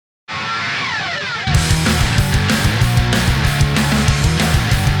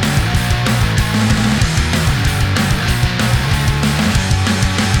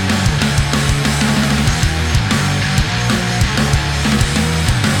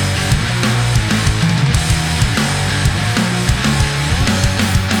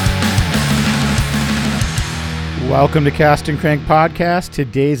Welcome to Cast and Crank Podcast.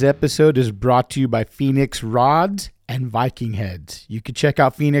 Today's episode is brought to you by Phoenix Rods and Viking Heads. You can check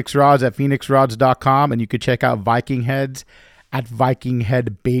out Phoenix Rods at phoenixrods.com, and you can check out Viking Heads at Viking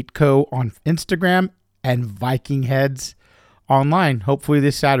Head Bait Co. on Instagram and Viking Heads online. Hopefully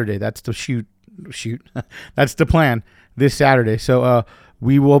this Saturday. That's the shoot. That's the plan this Saturday. So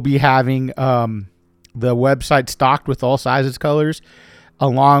we will be having the website stocked with all sizes, colors,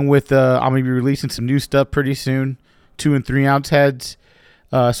 along with I'm going to be releasing some new stuff pretty soon, 2 and 3 ounce heads.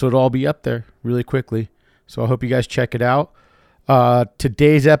 So it'll all be up there really quickly. So I hope you guys check it out.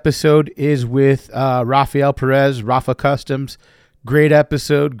 Today's episode is with Rafael Perez, Rafacustoms. Great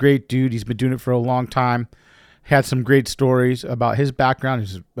episode, great dude. He's been doing it for a long time. Had some great stories about his background.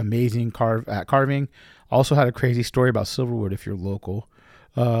 He's amazing at carving. Also had a crazy story about Silverwood if you're local.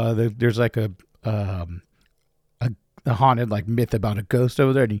 There's like a haunted like myth about a ghost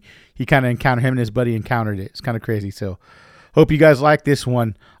over there, and he kind of encountered, him and his buddy encountered it. It's kind of crazy. So hope you guys like this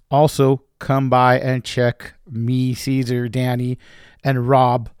one. Also, come by and check me, Caesar, Danny, and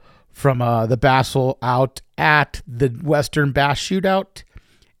Rob from the Bass Hole out at the Western Bass Shootout.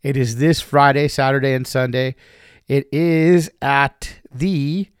 It is this Friday, Saturday, and Sunday. It is at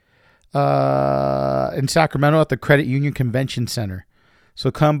the in Sacramento at the Credit Union Convention Center.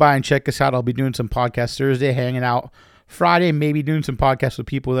 So come by and check us out. I'll be doing some podcasts Thursday, hanging out Friday, maybe doing some podcasts with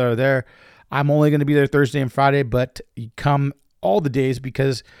people that are there. I'm only going to be there Thursday and Friday, but you come all the days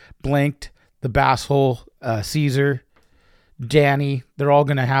because Blanked, the Bass Hole, Caesar, Danny, they're all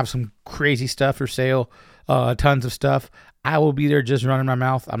going to have some crazy stuff for sale, tons of stuff. I will be there just running my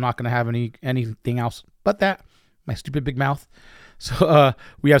mouth. I'm not going to have anything else but that, my stupid big mouth. So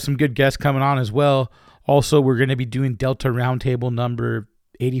we have some good guests coming on as well. Also, we're going to be doing Delta Roundtable number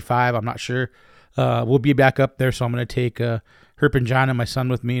 85. I'm not sure. We'll be back up there, so I'm going to take Herp and John and my son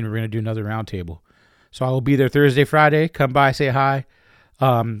with me, and we're going to do another roundtable. So I will be there Thursday, Friday. Come by, say hi.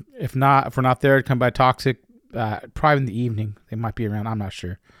 If we're not there, come by Toxic. Probably in the evening. They might be around. I'm not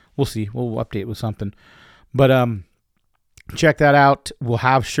sure. We'll see. We'll update with something. But check that out. We'll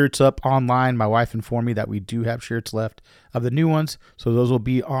have shirts up online. My wife informed me that we do have shirts left of the new ones, so those will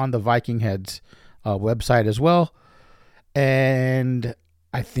be on the Viking Heads website as well. And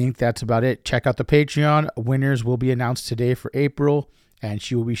I think that's about it. Check out the Patreon. Winners will be announced today for April, and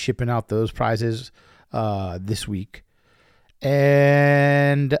she will be shipping out those prizes this week.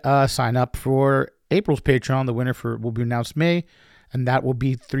 And sign up for April's Patreon. The winner will be announced May, and that will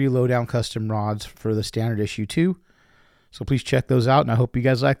be 3 Lowdown custom rods for the standard issue 2. So please check those out, and I hope you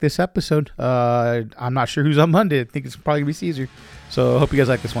guys like this episode. I'm not sure who's on Monday. I think it's probably going to be Caesar. So I hope you guys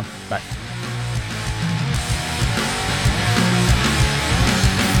like this one. Bye.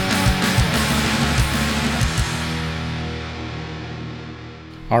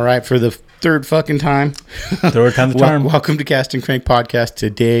 All right, for the third fucking time. Third time the charm. Welcome to Cast and Crank Podcast.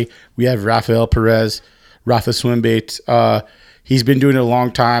 Today we have Rafael Perez, Rafa Swim Baits. He's been doing it a long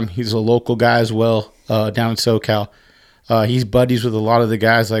time. He's a local guy as well, down in SoCal. He's buddies with a lot of the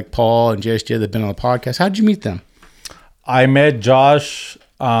guys like Paul and JSJ that have been on the podcast. How'd you meet them? I met Josh.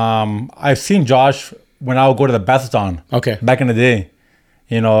 I've seen Josh when I would go to the Bass-a-thon. Okay. Back in the day,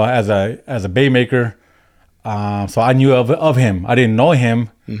 as a bait maker. So I knew of him. I didn't know him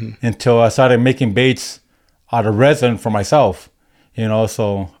until I started making baits out of resin for myself.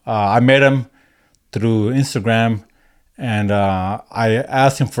 So I met him through Instagram, and I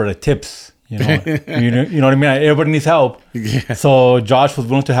asked him for the tips. You know what I mean? Everybody needs help. Yeah. So Josh was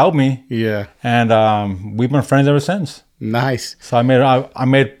willing to help me. Yeah. And we've been friends ever since. Nice. So I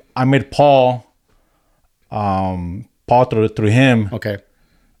made Paul. Paul through him. Okay.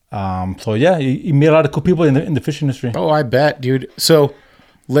 So yeah, you meet a lot of cool people in the fish industry. Oh, I bet, dude. So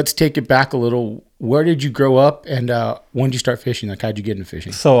let's take it back a little. Where did you grow up, and when did you start fishing? Like, how'd you get into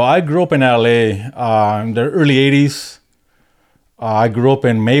fishing? So I grew up in LA in the early 80s. I grew up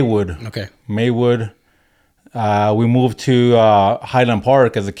in Maywood. Okay. Maywood. We moved to Highland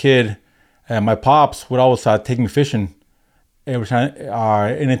Park as a kid, and my pops would always take me fishing every time,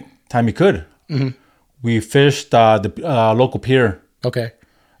 anytime he could. Mm-hmm. We fished the local pier. Okay.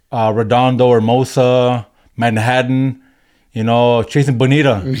 Redondo, Hermosa, Manhattan, chasing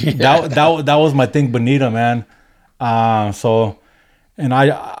bonita. Yeah. That was my thing, bonita, man. And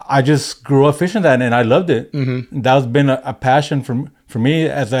I just grew up fishing that, and I loved it. Mm-hmm. That's been a passion for me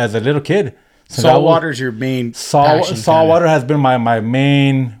as a little kid. Saltwater's your main passion. Saltwater has been my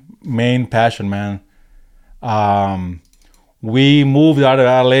main passion, man. We moved out of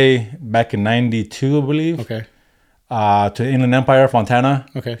LA back in 92, I believe. Okay. To Inland Empire, Fontana.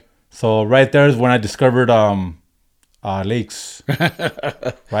 Okay. So right there is when I discovered lakes.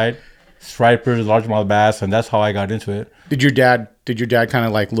 Right? stripers, largemouth bass, and that's how I got into it. Did your dad kind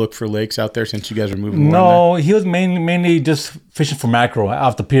of like look for lakes out there since you guys were moving? No, he was mainly just fishing for mackerel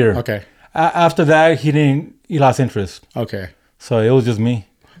off the pier. Okay. After that, he lost interest. Okay. So it was just me.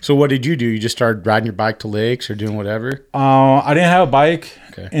 So what did you do? You just started riding your bike to lakes or doing whatever? I didn't have a bike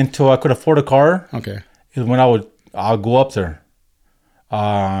until I could afford a car. Okay. Is when I'll go up there,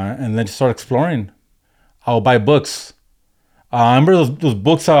 and then just start exploring. I'll buy books. I remember those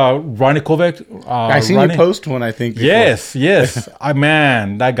books, Ronnie Kovac. I seen you post one, I think. Before. Yes.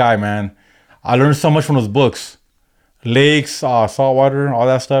 That guy, man. I learned so much from those books. Lakes, saltwater, all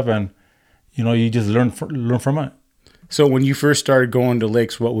that stuff, and you just learn from it. So when you first started going to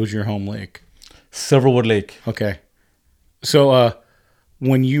lakes, what was your home lake? Silverwood Lake. Okay. So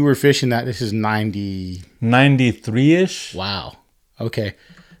when you were fishing that, this is 93-ish. Wow. Okay.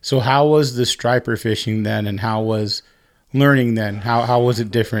 So how was the striper fishing then, and how was learning then? How was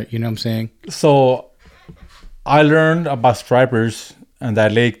it different? You know what I'm saying? So I learned about stripers and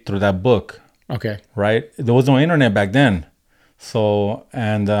that lake through that book. Okay. Right? There was no internet back then. So,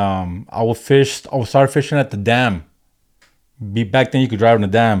 and I would start fishing at the dam. Back then you could drive in the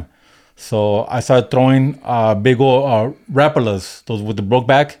dam. So I started throwing big old Rapalas, those with the broke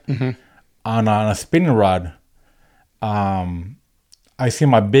back, on a spinning rod. I see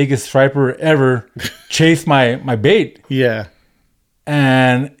my biggest striper ever chase my bait. Yeah.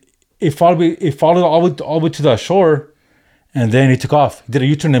 And it followed all the way to the shore, and then he took off. He did a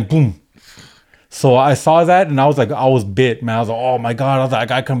U-turn and boom. So I saw that and I was bit, man. I was like, oh my God. I was like, I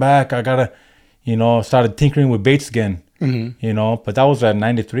gotta come back. I gotta, started tinkering with baits again. But that was at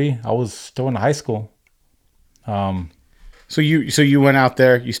 93. I was still in high school. So you went out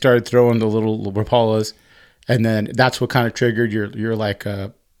there, you started throwing the little Rapalas, and then that's what kind of triggered your like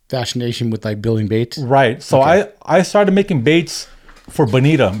fascination with like building baits. Right. So okay. I started making baits for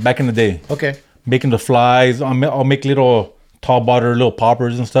bonita back in the day. Okay. Making the flies. I'll make little tall bottom, little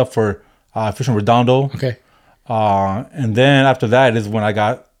poppers and stuff for fishing redondo. Okay. And then after that is when I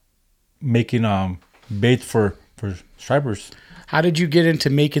got making baits for stripers. How did you get into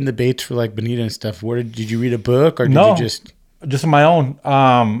making the baits for like bonita and stuff? Where did you read a book or did you just on my own?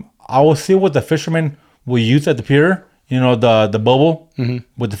 I will see what the fishermen will use at the pier. The bubble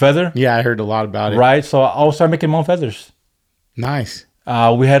with the feather. Yeah, I heard a lot about it. Right, so I will start making my own feathers. Nice.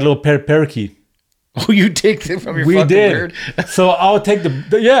 We had a little parakeet. Oh, you take them from your fucking bird? So I'll take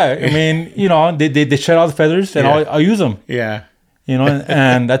I mean, they shed all the feathers and I'll use them. Yeah.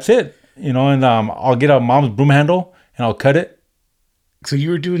 And that's it. And I'll get a mom's broom handle and I'll cut it. So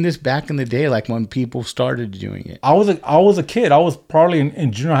you were doing this back in the day, like when people started doing it. I was a kid. I was probably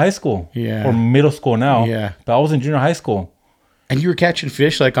in junior high school. Yeah. Or middle school now. Yeah. But I was in junior high school. And you were catching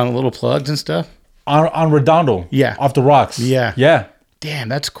fish like on the little plugs and stuff? On redondo. Yeah. Off the rocks. Yeah. Yeah. Damn,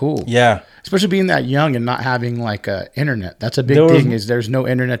 that's cool. Yeah. Especially being that young and not having like internet. That's a big thing is there's no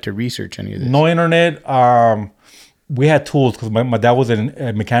internet to research any of this. No internet. We had tools because my dad was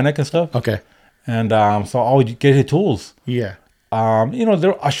a mechanic and stuff. Okay. And so I would get his tools. Yeah.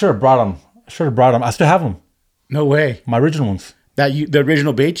 I should have brought them. I still have them. No way. My original ones. The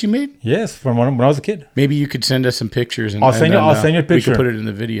original baits you made? Yes, from when I was a kid. Maybe you could send us some pictures. I'll send you a picture. We can put it in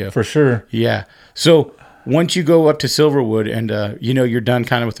the video. For sure. Yeah. So once you go up to Silverwood and, you're done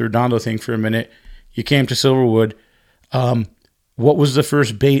kind of with the Redondo thing for a minute, you came to Silverwood. What was the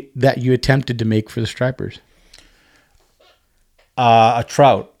first bait that you attempted to make for the stripers? A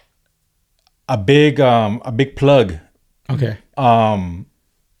trout. A big plug. Okay.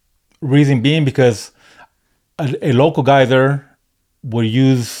 Reason being because a local guy there would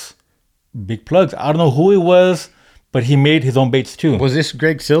use big plugs. I don't know who it was, but he made his own baits too. Was this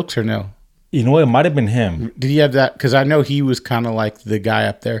Greg Silks or no? It might have been him. Did he have that? Because I know he was kind of like the guy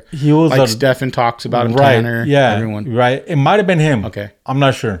up there. He was like Stefan talks about him. Right, Tanner, yeah, everyone. Right. It might have been him. Okay. I'm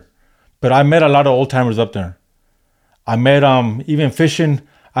not sure. But I met a lot of old timers up there. I met even fishing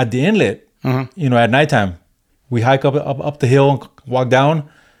at the inlet, at nighttime. We hike up the hill, walk down,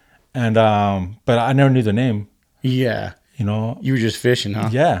 and but I never knew the name. Yeah. You were just fishing, huh?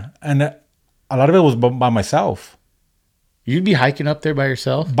 Yeah. And a lot of it was by myself. You'd be hiking up there by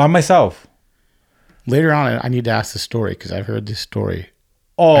yourself? By myself. Later on, I need to ask the story because I've heard this story.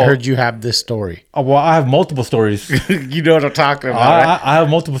 Oh, I heard you have this story. Oh, well, I have multiple stories. You know what I'm talking about, right? I have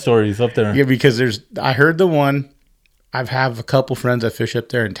multiple stories up there. Yeah, because I heard the one. I have a couple friends that fish up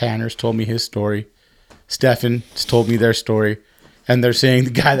there, and Tanner's told me his story. Stefan's told me their story. And they're saying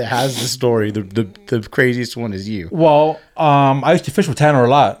the guy that has the story, the craziest one is you. Well, I used to fish with Tanner a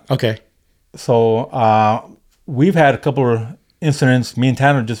lot. Okay. So we've had a couple of incidents, me and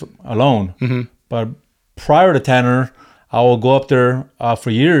Tanner just alone. Mm-hmm. But prior to Tanner, I will go up there for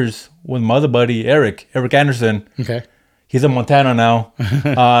years with my other buddy, Eric Anderson. Okay. He's in Montana now.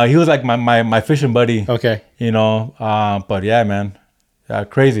 He was like my fishing buddy. Okay. You know, but yeah, man.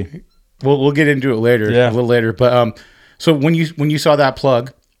 Crazy. We'll get into it later, a little later. But so when you saw that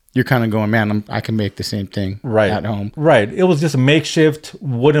plug, you're kind of going, man, I can make the same thing at home. Right. It was just a makeshift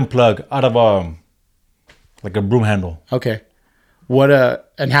wooden plug out of like a broom handle. Okay.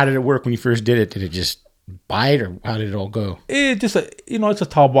 And how did it work when you first did it? Did it just bite, or how did it all go? It just it's a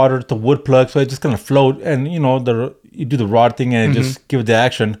top water, it's a wood plug, so it just kind of float, and you do the rod thing and just give it the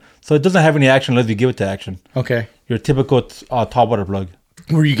action. So it doesn't have any action unless you give it the action. Okay. Your typical top water plug.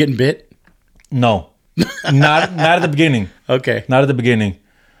 Were you getting bit? No, not at the beginning. Okay. Not at the beginning.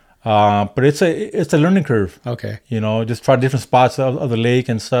 But it's a learning curve. Okay. Just try different spots of the lake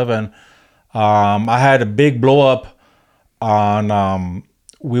and stuff. And I had a big blow up on.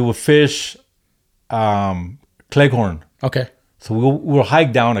 We would fish Cleghorn. Okay. So we will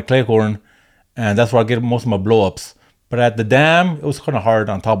hike down at Cleghorn, and that's where I get most of my blow ups. But at the dam, it was kind of hard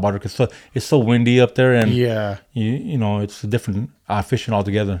on top water because it's so windy up there, and it's a different fishing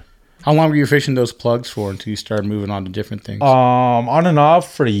altogether. How long were you fishing those plugs for until you started moving on to different things? On and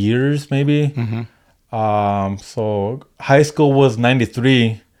off for years, maybe. So high school was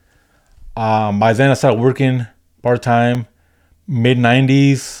 93. By then I started working part-time, mid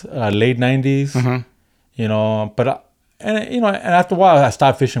 90s, late 90s, but and after a while I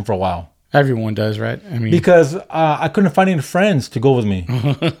stopped fishing for a while. Everyone does, right? I mean, because I couldn't find any friends to go with me.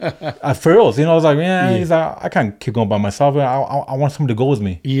 At first, I was like, I can't keep going by myself. I want someone to go with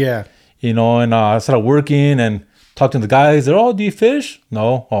me. Yeah. And I started working and talking to the guys. They're, oh, do you fish?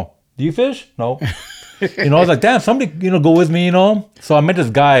 No. Oh, do you fish? No. I was like, damn, somebody, go with me, So I met this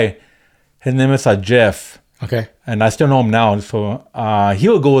guy. His name is Jeff. Okay. And I still know him now. So he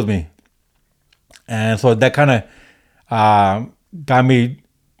would go with me. And so that kind of got me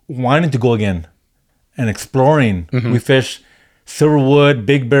wanting to go again and exploring. We fished Silverwood,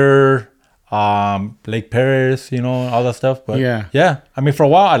 Big Bear, Lake Perez, all that stuff. But yeah. I mean, for a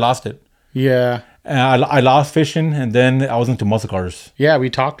while I lost it. Yeah. And I lost fishing, and then I was into muscle cars. Yeah, we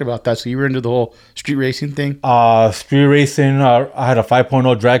talked about that. So you were into the whole street racing thing? Street racing. I had a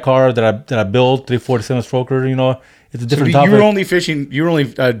 5.0 drag car that I built, 347 stroker. It's a different topic. You were only fishing. You were only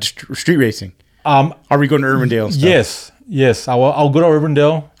street racing. Are we going to Urbandale? Stuff? Yes. I'll go to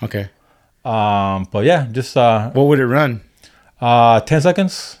Urbandale. Okay. But yeah, just what would it run? 10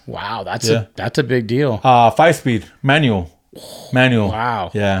 seconds. Wow, that's a big deal. 5-speed manual.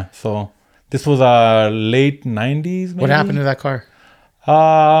 Wow. Yeah. So this was late 90s. Maybe? What happened to that car?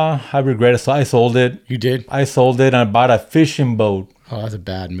 I regret it. So I sold it. You did? I sold it and I bought a fishing boat. Oh, that's a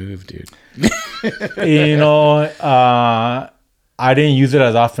bad move, dude. I didn't use it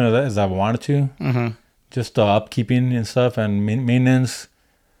as often as I wanted to. Just upkeeping and stuff and maintenance.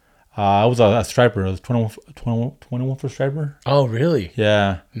 I was a striper. I was 21 for striper. Oh, really?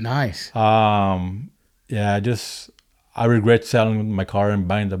 Yeah. Nice. I regret selling my car and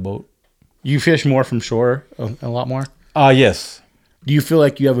buying the boat. You fish more from shore, a lot more? Yes. Do you feel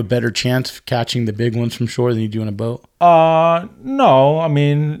like you have a better chance of catching the big ones from shore than you do in a boat? No. I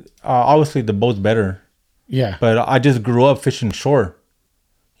mean, obviously the boat's better. Yeah. But I just grew up fishing shore.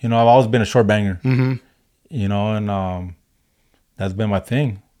 I've always been a shore banger. And that's been my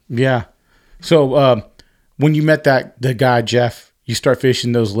thing. Yeah. So when you met the guy, Jeff, you start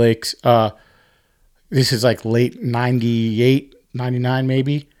fishing those lakes. This is like late 98, 99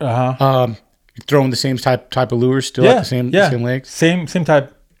 maybe. Throwing the same type of lures still at the same lakes? Same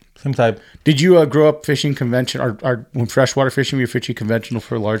type. Did you grow up fishing conventional, or when freshwater fishing, were you fishing conventional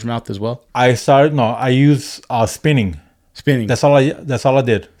for largemouth as well? I use spinning. Spinning. That's all I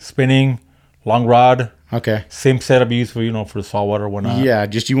did. Spinning, long rod. Okay. Same setup you use for the saltwater or whatnot. Yeah,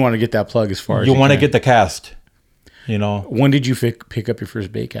 just you want to get that plug as far as you want to get the cast. When did you pick up your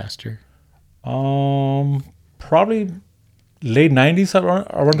first baitcaster? Probably late 90s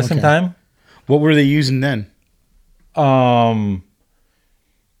around the same time. What were they using then? The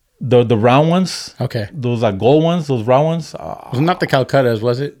round ones. Okay. Those gold ones, those round ones. Was it not the Calcuttas,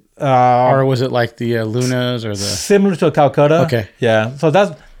 was it? Or was it like the Lunas or the similar to a Calcutta? Okay. Yeah. So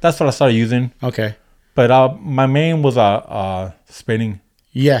that's what I started using. Okay. But my main was spinning.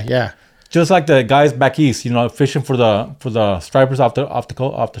 Yeah. Just like the guys back east, fishing for the stripers off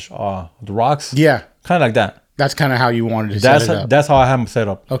the rocks. Yeah. Kind of like that. That's kind of how you wanted to set it up. That's how I have them set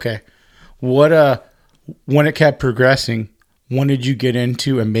up. Okay. What when it kept progressing, when did you get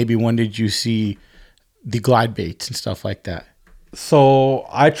into, and maybe when did you see the glide baits and stuff like that? So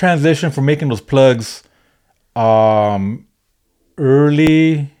I transitioned from making those plugs early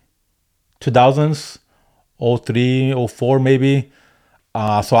 2000s 03, 04 maybe.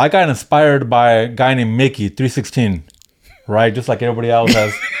 So I got inspired by a guy named Mickey 316, right? Just like everybody else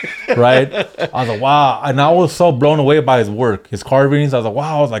has, right? I was like, wow. And I was so blown away by his work, his carvings. I was like,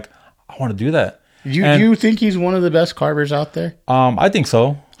 wow. I was like, I want to do that. Do you think he's one of the best carvers out there? I think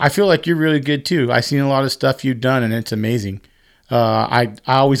so. I feel like you're really good too. I've seen a lot of stuff you've done, and it's amazing. I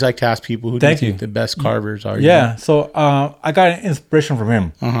always like to ask people who do you think the best carvers are. Yeah. So I got inspiration from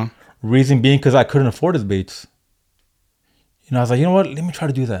him. Reason being because I couldn't afford his baits. I was like, you know what? Let me try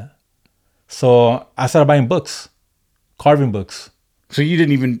to do that. So I started buying books, carving books. So you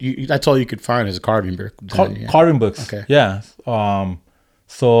didn't even, that's all you could find is a carving book. Carving books. Okay. Yeah.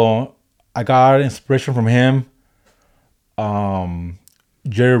 So I got inspiration from him.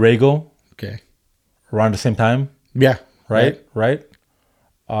 Jerry Rago. Okay. Around the same time. Yeah. Right.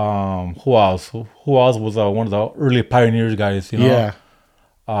 Who else? Who else was one of the early pioneers guys? Yeah.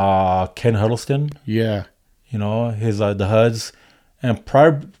 Ken Huddleston. Yeah. His the HUDs, and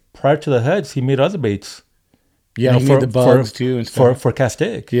prior to the HUDs, he made other baits. Yeah, he made the bugs too and stuff. For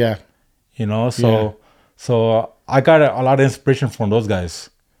Castaic. Yeah. So I got a lot of inspiration from those guys.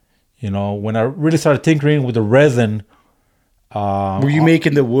 When I really started tinkering with the resin. Were you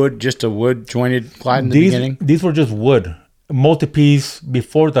making the wood just a wood jointed glide in the beginning? These were just wood, multi-piece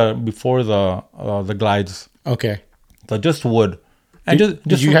before the glides. Okay. So just wood. And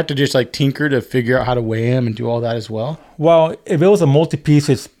did you have to just like tinker to figure out how to weigh them and do all that as well? Well, if it was a multi-piece,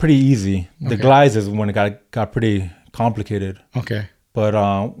 it's pretty easy. The glides is when it got pretty complicated. Okay. But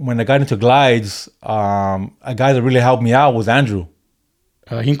when I got into glides, a guy that really helped me out was Andrew.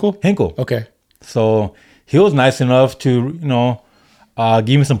 Hinkle? Okay. So he was nice enough to,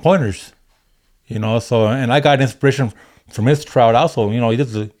 give me some pointers. So, and I got inspiration from his trout also.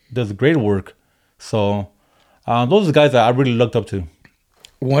 He does great work. So those are the guys that I really looked up to.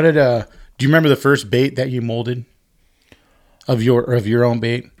 Do you remember the first bait that you molded of your own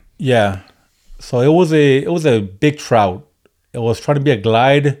bait? Yeah. So it was a big trout. It was trying to be a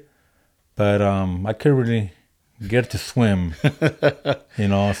glide, but I couldn't really get it to swim.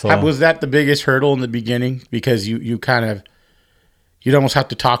 So was that the biggest hurdle in the beginning? Because you'd almost have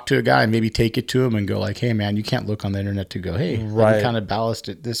to talk to a guy and maybe take it to him and go like, hey man, you can't look on the internet to go, hey, right. I kind of ballast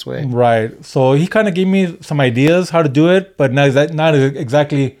it this way. Right. So he kind of gave me some ideas how to do it, but not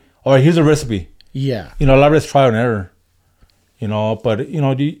exactly, all right, here's a recipe. Yeah. A lot of it's trial and error, but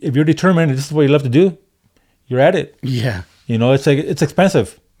if you're determined, this is what you love to do, you're at it. Yeah. It's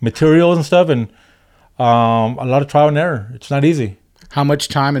expensive materials and stuff, and a lot of trial and error. It's not easy. How much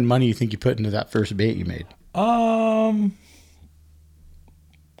time and money you think you put into that first bait you made?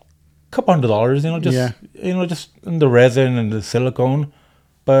 Couple $100, just in the resin and the silicone,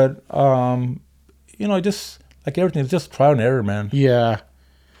 but just like everything, it's just trial and error, man. Yeah.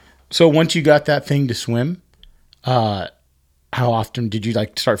 So once you got that thing to swim, how often did you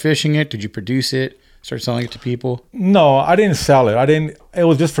start fishing it? Did you produce it? Start selling it to people? No, I didn't sell it. It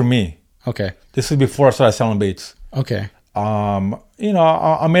was just for me. Okay. This is before I started selling baits. Okay.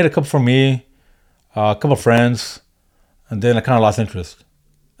 I made a couple for me, a couple of friends, and then I kind of lost interest.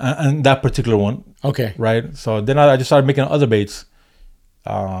 And that particular one. Okay. Right. So then I just started making other baits.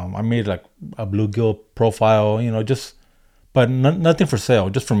 I made like a bluegill profile, but nothing for sale,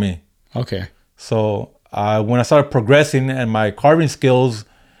 just for me. Okay. So when I started progressing and my carving skills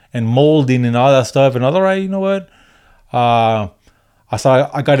and molding and all that stuff, and all right, you know what? I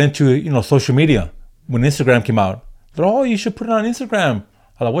got into, social media when Instagram came out. They're, oh, you should put it on Instagram.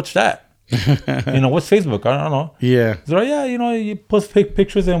 I like, what's that? What's Facebook? I don't know. Yeah. So yeah, you post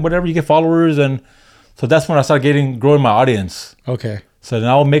pictures and whatever, you get followers, and so that's when I started growing my audience. Okay. So then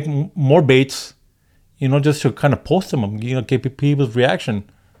I'll make more baits, just to kind of post them, get people's reaction,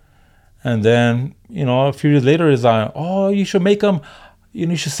 and then a few years later is oh, you should make them,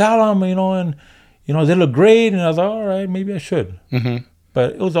 you should sell them, and they look great, and I was like, all right, maybe I should. Mm-hmm.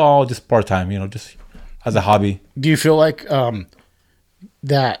 But it was all just part time, just as a hobby. Do you feel like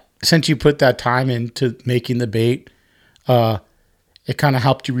that? Since you put that time into making the bait, it kind of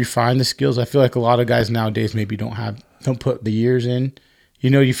helped you refine the skills. I feel like a lot of guys nowadays maybe don't put the years in.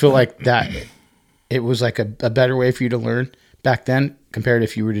 You feel like that it was like a better way for you to learn back then compared to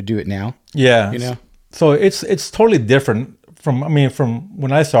if you were to do it now. Yeah. So it's totally different from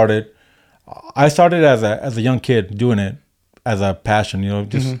when I started. I started as a young kid doing it as a passion.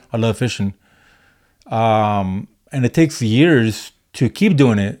 I love fishing. And it takes years to keep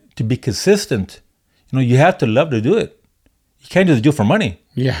doing it. To be consistent, you have to love to do it. You can't just do it for money.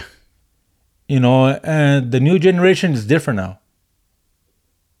 Yeah. And the new generation is different now.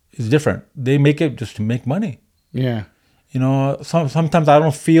 It's different. They make it just to make money. Yeah. Sometimes I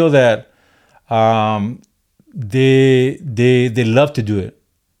don't feel that they love to do it.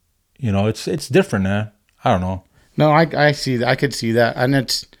 You know, it's different, man. I don't know. No, I see that. I could see that.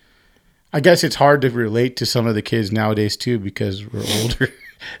 And I guess it's hard to relate to some of the kids nowadays too, because we're older.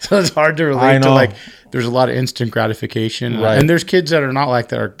 So it's hard to relate to, like, there's a lot of instant gratification. Right. And there's kids that are not like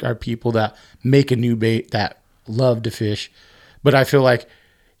that, are people that make a new bait that love to fish. But I feel like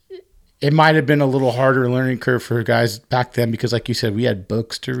it might have been a little harder learning curve for guys back then because, like you said, we had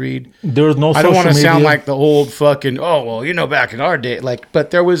books to read. There was no I don't want to social sound media. like the old fucking, oh, well, you know, back in our day. Like,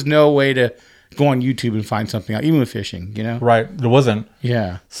 but there was no way to go on YouTube and find something out, even with fishing, you know? Right. There wasn't.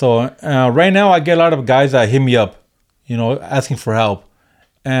 Yeah. So right now I get a lot of guys that hit me up, you know, asking for help.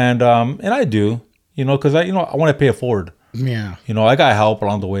 And I do, you know, because I want to pay it forward. Yeah. You know, I got help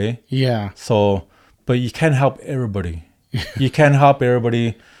along the way. Yeah. So, but you can't help everybody. You can't help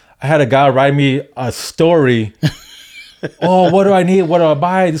everybody. I had a guy write me a story. Oh, what do I need? What do I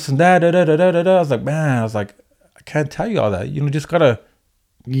buy? This and that. Da, da, da, da, da, da. I was like, man, I can't tell you all that. You know, just gotta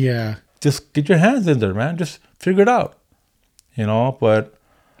just get your hands in there, man. Just figure it out. You know, but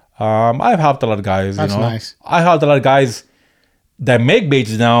I've helped a lot of guys. That's you know, nice. I helped a lot of guys that make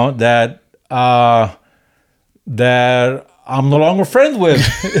baits now that I'm no longer friends with.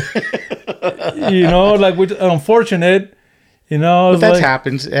 You know, like, which unfortunate. You know, But that like,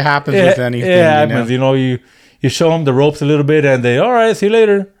 happens. It happens with anything. It happens. You know, you show them the ropes a little bit, and they, all right, see you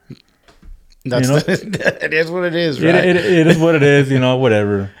later. That's you know? It is what it is, right? It is what it is. You know,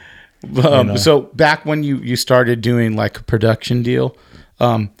 whatever. You know. So back when you started doing like a production deal,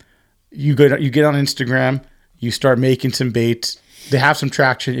 you get on Instagram, you start making some baits. They have some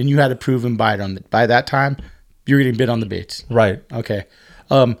traction, and you had a proven bite on it. By that time, you're getting bit on the baits. Right. Okay.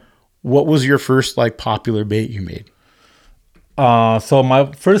 What was your first like popular bait you made? So my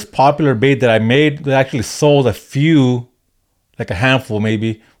first popular bait that I made that actually sold a few, like a handful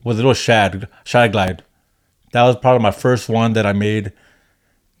maybe, was a little shad glide. That was probably my first one that I made,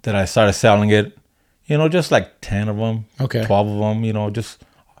 that I started selling it. You know, just like 10 of them, Okay. 12 of them. You know, just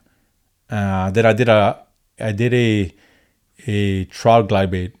then I did a trout glide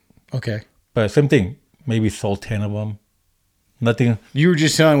bait, Okay. but same thing. Maybe sold 10 of them. Nothing. You were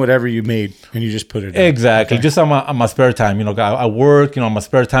just selling whatever you made, and you just put it out. Exactly. Okay. Just on my spare time. You know, I work, you know, on my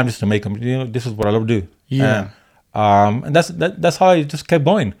spare time just to make them. You know, this is what I love to do. Yeah. And that's how I just kept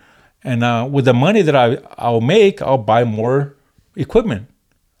going. And with the money that I'll make, I'll buy more equipment,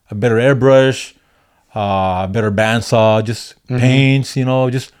 a better airbrush, a better bandsaw, just paints. You know,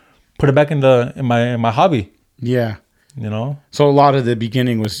 just put it back in my hobby. Yeah. You know. So a lot of the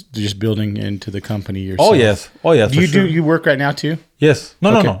beginning was just building into the company yourself. Oh yes. Do you work right now too? Yes.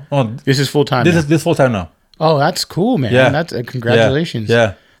 No. Okay. No. This is full time. This full time now. Oh, that's cool, man. Yeah. That's congratulations.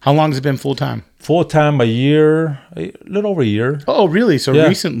 Yeah. How long has it been full time? Full time a little over a year. Oh, really? So Yeah.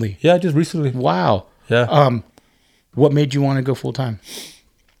 recently? Yeah, just recently. Wow. Yeah. What made you want to go full time?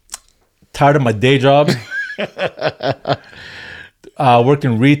 Tired of my day job.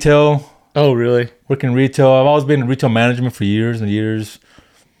 Working retail. Oh, really? Working retail. I've always been in retail management for years and years.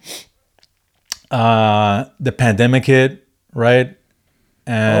 The pandemic hit, right?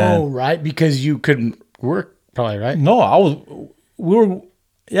 And right. Because you couldn't work, probably, right? no, I was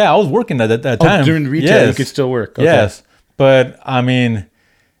working at that time. During retail, you could still work. Okay. Yes. But I mean,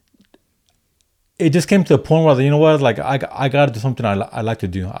 it just came to a point where, you know what, like I got to do something I like to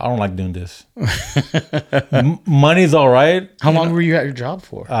do. I don't like doing this. Money's all right. How long were you at your job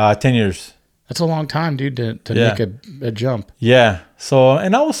for? 10 years. That's a long time, dude, to Yeah. make a jump. Yeah. So,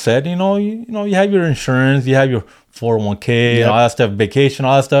 and I was said, you have your insurance, you have your 401k, and all that stuff, vacation,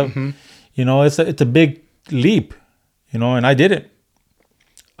 all that stuff. You know, it's a big leap, you know, and I did it.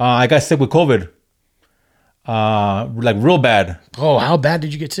 I got sick with COVID, like real bad. Oh, how bad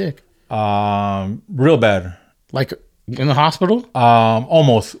did you get sick? Real bad. Like in the hospital?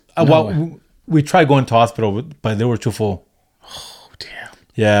 Almost. No way. We tried going to hospital, but they were too full. Oh, damn.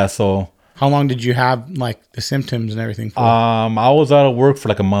 Yeah. So, How long did you have like the symptoms and everything for? I was out of work for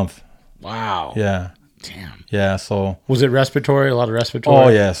like a month. Wow. Yeah. Damn. Yeah. So. Was it respiratory? A lot of respiratory? Oh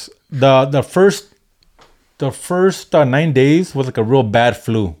yes. The first 9 days was like a real bad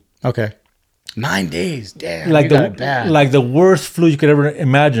flu. Okay. 9 days. Damn. Like you got it bad. like the worst flu you could ever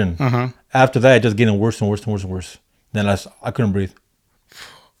imagine. Uh-huh. After that, it just getting worse and worse and worse and worse. Then I couldn't breathe.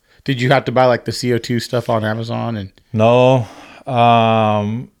 Did you have to buy like the CO2 stuff on Amazon? And No.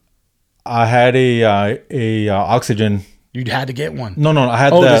 I had a oxygen. you had to get one. No. I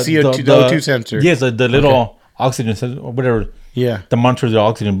had Oh, the CO2, the O2 sensor. Yes, the little oxygen sensor or whatever. Yeah. The monitor the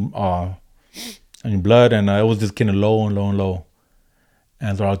oxygen in your blood, and it was just getting low and low and low.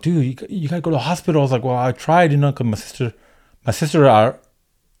 And they're like, dude, you gotta go to the hospital. I was like, well, I tried, because my sister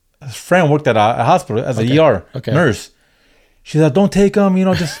friend worked at a hospital as a ER nurse. She said, "Don't take them.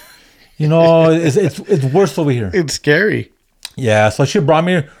 Just it's worse over here. It's scary." Yeah, so she brought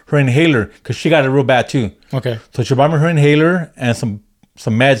me her inhaler because she got it real bad too. Okay. So she brought me her inhaler and some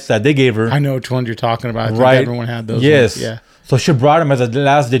meds that they gave her. I know which ones you're talking about. I think right. everyone had those. Yes. Ones. Yeah. So she brought him as a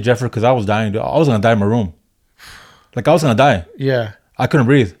last ditch effort because I was dying. I was gonna die in my room. Like I was gonna die. Yeah. I couldn't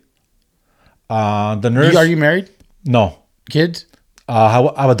breathe. The nurse. Are you married? No. Kids? I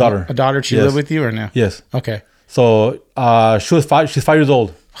have a daughter. A daughter? She live with you or no? Yes. Okay. So she was 5. She's 5 years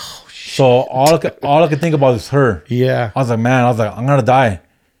old. Oh shit. So all I could think about is her. Yeah. I was like, man. I'm gonna die.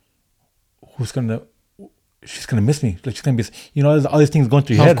 She's gonna miss me. Like she's gonna miss. There's all these things going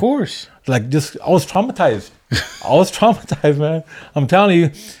through your head. Of course. Like I was traumatized. I was traumatized, man. I'm telling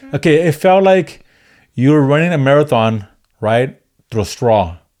you. Okay, it felt like you were running a marathon, right, through a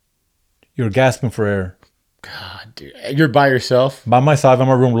straw. You're gasping for air. God, dude. You're by yourself? By myself in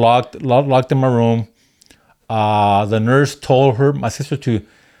my room, locked in my room. The nurse told my sister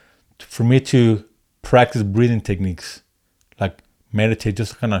for me to practice breathing techniques, like meditate,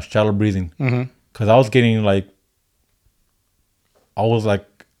 just kind of shallow breathing. Because I was getting I was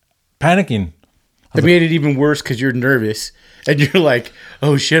panicking. It made it even worse because you're nervous and you're like,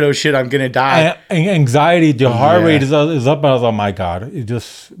 oh shit, I'm going to die. Anxiety, the heart rate is up. And I was like, oh my God, it's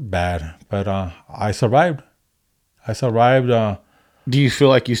just bad. But I survived. Do you feel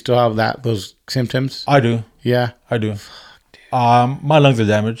like you still have those symptoms? I do. Yeah. I do. Fuck, my lungs are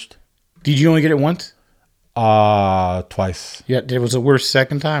damaged. Did you only get it once? Twice. Yeah. Was it worse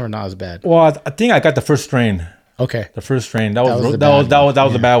second time or not as bad? Well, I think I got the first strain. Okay. The first strain. That was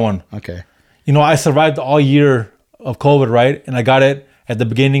a bad one. Okay. I survived all year of COVID, right? And I got it at the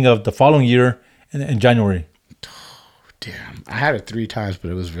beginning of the following year in January. Damn. I had it 3 times,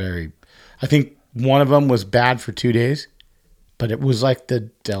 but it was I think one of them was bad for 2 days, but it was like the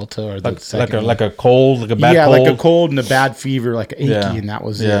Delta or the second like a cold, like a bad cold. Yeah, like a cold and a bad fever, like achy, and that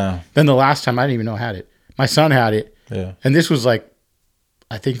was it. Then the last time I didn't even know I had it. My son had it. Yeah. And this was I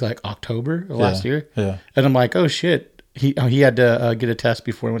think October of last year. Yeah. And I'm like, oh shit. He had to get a test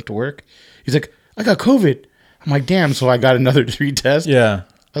before he went to work. He's like, I got COVID. I'm like, damn. So I got another 3 tests. Yeah.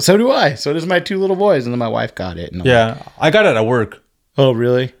 So do I. So does my 2 little boys. And then my wife got it. And I got it at work. Oh,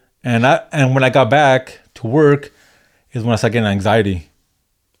 really? And when I got back to work is when I started getting anxiety.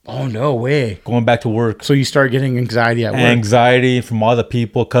 Oh, no way. Going back to work. So you started getting anxiety at work? Anxiety from all the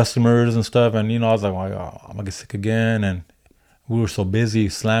people, customers and stuff. And, I was like, oh, I'm going to get sick again. And we were so busy,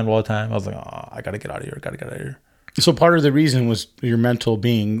 slammed all the time. I was like, oh, I got to get out of here. So part of the reason was your mental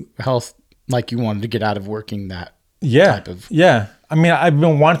being health, like you wanted to get out of working that type of... Yeah. I mean, I've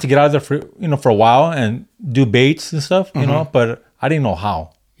been wanting to get out of there for a while and do baits and stuff, but I didn't know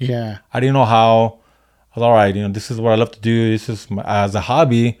how. Yeah. I didn't know how. I was all right, this is what I love to do. This is as a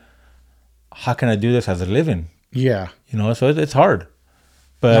hobby. How can I do this as a living? Yeah. So it's hard.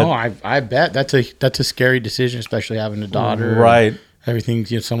 But no, I bet that's a scary decision, especially having a daughter. Right. Everything,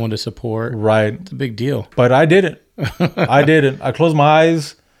 someone to support. Right. It's a big deal. But I did it. I closed my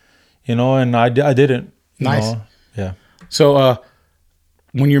eyes, and I did it. Nice. Yeah. So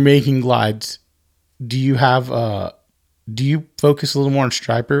when you're making glides, do you focus a little more on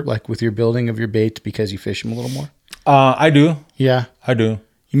striper, like with your building of your baits because you fish them a little more? I do. Yeah. I do.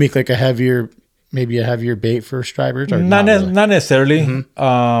 You make maybe a heavier bait for stripers? Or not necessarily.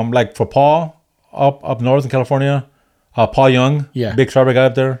 Mm-hmm. Like for Paul up north in California, Paul Young, big striper guy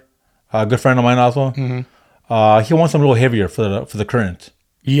up there, a good friend of mine also. Mm-hmm. He wants them a little heavier for the current.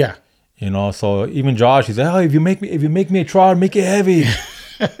 Yeah. So even Josh, he said, "Oh, if you make me a trout, make it heavy."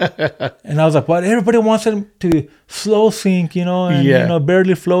 And I was like, "But everybody wants them to slow sink, and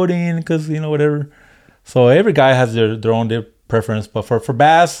barely floating, because whatever." So every guy has their own preference, but for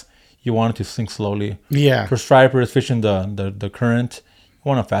bass, you want it to sink slowly. Yeah. For stripers fishing the current, you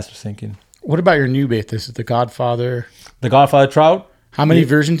want a faster sinking. What about your new bait? This is the Godfather. The Godfather trout. How many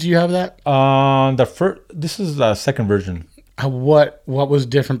versions do you have of that? This is the second version. What was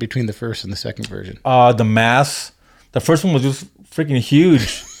different between the first and the second version? The mass. The first one was just freaking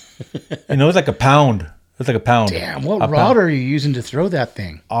huge. It was like a pound. It's like a pound. Damn, what rod are you using to throw that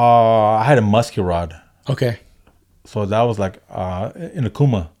thing? I had a musky rod. Okay. So that was like in a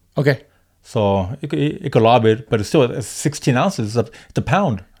Kuma. Okay. So it could lob it, but it's still 16 ounces. It's a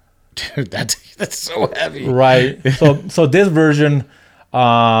pound. Dude, that's so heavy. Right. So this version,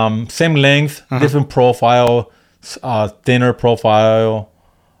 same length, different profile, thinner profile,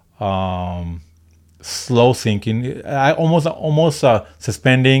 slow sinking. I almost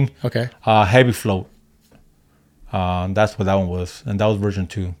suspending. Okay. Heavy float. That's what that one was, and that was version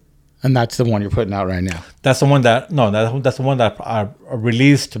 2. And that's the one you're putting out right now. That's the one that that's the one that I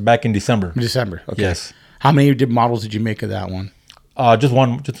released back in December. December. Okay. Yes. How many models did you make of that one? Just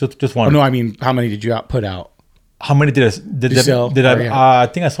one. Just one. Oh, no, I mean, how many did you put out? How many did I sell? Did I? I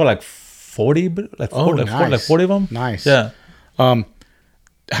think I saw like 40, like nice. 40 of them. Nice. Yeah.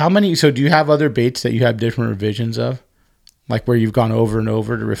 How many? So, do you have other baits that you have different revisions of, like where you've gone over and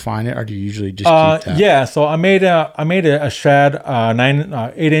over to refine it, or do you usually just keep that? Yeah. So I made a shad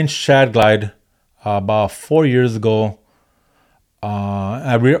 8-inch shad glide about 4 years ago.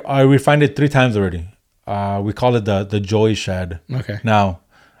 I refined it 3 times already. We call it the Joey shad. Okay. Now,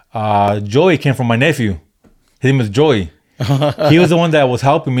 Joey came from my nephew. His name is Joey. He was the one that was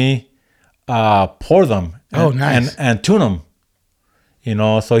helping me pour them. Nice. And tune them. You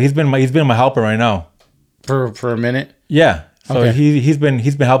know, so he's been my helper right now. For a minute. Yeah. So Okay. he's been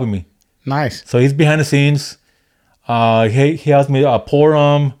helping me. Nice. So he's behind the scenes. He helps me pour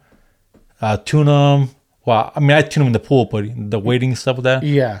them, tune them. Well, I mean, I tune them in the pool, but the weighting stuff with that.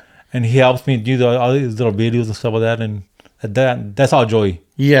 Yeah. And he helps me do all these little videos and stuff like that. And that's all Joey.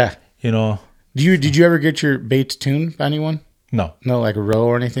 Yeah. You know. Did you ever get your baits tuned by anyone? No. No, like a row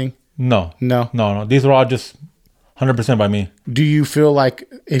or anything? No. No. These are all just 100% by me. Do you feel like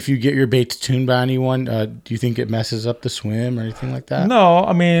if you get your baits tuned by anyone, do you think it messes up the swim or anything like that? No,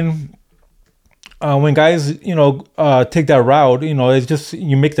 I mean, when guys, take that route, it's just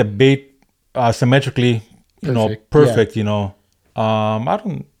you make the bait symmetrically, perfect. Yeah. I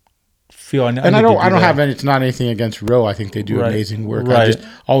don't feel, I don't have any. It's not anything against row. I think they do amazing work. Right. I just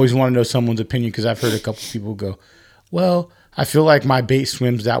always want to know someone's opinion because I've heard a couple people go, "Well, I feel like my bait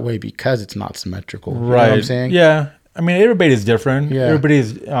swims that way because it's not symmetrical." You know what I'm saying? Yeah. I mean, everybody is different. Yeah.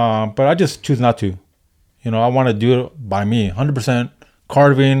 Everybody's, but I just choose not to. I want to do it by me, 100%.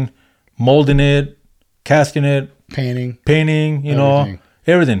 Carving, molding it, casting it, Painting,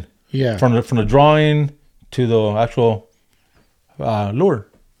 everything. Yeah. From the drawing to the actual lure.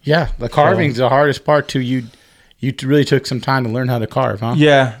 Yeah, the carving's the hardest part too. You really took some time to learn how to carve, huh?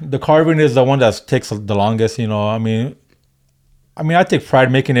 Yeah, the carving is the one that takes the longest. I mean, I take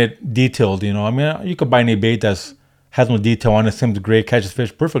pride making it detailed. I mean, you could buy any bait that has no detail on it, seems great, catches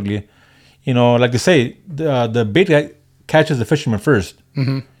fish perfectly. Like they say, the bait catches the fisherman first.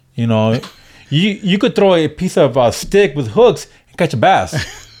 Mm-hmm. You could throw a piece of stick with hooks and catch a bass.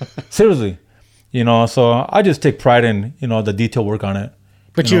 Seriously, So I just take pride in the detail work on it.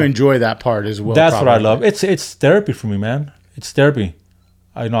 But you enjoy that part as well. That's probably what I love. It's therapy for me, man. It's therapy.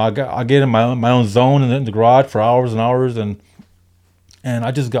 I get in my own zone in the garage for hours and hours, and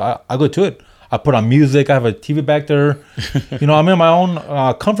I go to it. I put on music. I have a TV back there. I'm in my own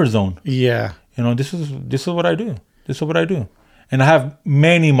comfort zone. Yeah. This is what I do. And I have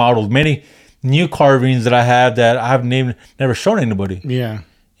many models, many new carvings that I have that I have never shown anybody. Yeah.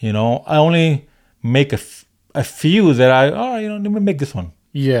 I only make a few that let me make this one.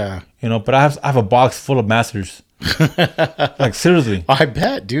 Yeah. But I have a box full of masters. Like, seriously. I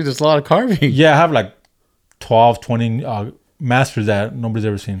bet, dude. There's a lot of carving. Yeah, I have like 12, 20 masters that nobody's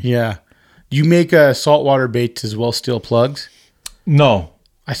ever seen. Yeah. Do you make saltwater baits as well, steel plugs? No.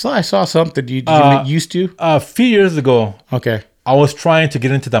 I saw something. Did you used to? A few years ago. Okay. I was trying to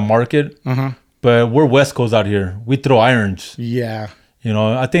get into that market. Uh-huh. But we're West Coast out here. We throw irons. Yeah.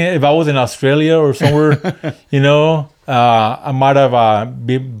 I think if I was in Australia or somewhere, I might have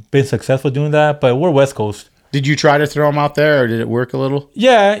been successful doing that. But we're West Coast. Did you try to throw them out there, or did it work a little?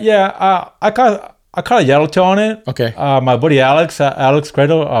 Yeah. I caught a yellowtail on it. Okay. My buddy Alex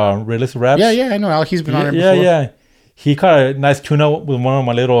Credo, Realistic Raps. Yeah, I know Alex. He's been on it before. Yeah. He caught a nice tuna with one of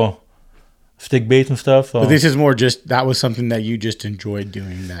my little stick baits and stuff. So. But this is more just, that was something that you just enjoyed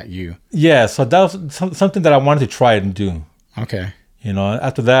doing, Yeah, so that was something that I wanted to try and do. Okay.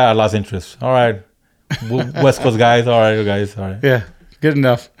 After that, I lost interest. All right. West Coast guys. All right, guys. All right. Yeah. Good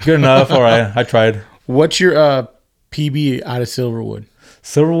enough. All right. I tried. What's your PB out of Silverwood?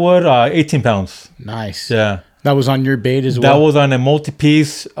 Silverwood, 18 pounds. Nice. Yeah. That was on your bait as well? That was on a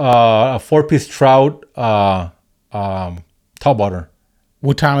multi-piece, a 4-piece trout topwater.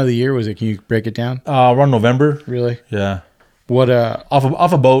 What time of the year was it? Can you break it down? Around November. Really? Yeah. What?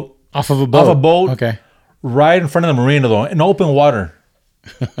 Off a boat. Off of a boat? Off a boat. Okay. Right in front of the marina, though, in open water.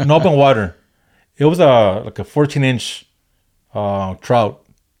 It was like a 14-inch trout.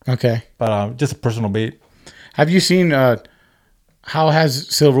 Okay. But just a personal bait. Have you seen how has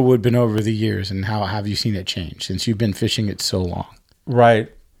Silverwood been over the years, and how have you seen it change since you've been fishing it so long?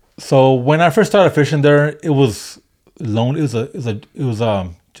 Right. So when I first started fishing there, it was lone. It was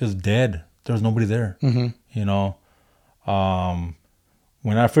just dead. There was nobody there. Mm-hmm.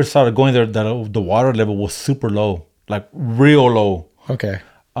 When I first started going there, the water level was super low, like real low. Okay.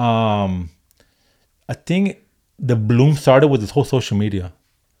 I think the bloom started with this whole social media.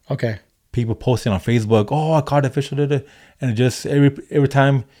 Okay. People posting on Facebook, oh, I caught a fish, and it just every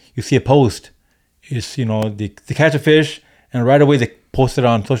time you see a post, it's, you know, they catch a fish, and right away they post it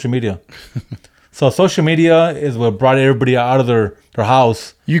on social media. So social media is what brought everybody out of their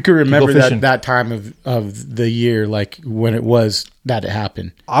house. You could remember that time of the year, like when it was that it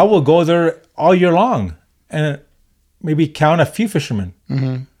happened. I will go there all year long and maybe count a few fishermen.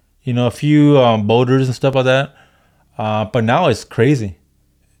 Mm-hmm. You know, a few boaters and stuff like that. But now it's crazy.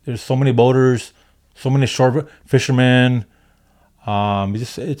 There's so many boaters, so many short fishermen.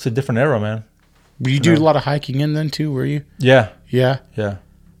 It's a different era, man. You do a lot of hiking in then too, were you? Yeah. Yeah. Yeah.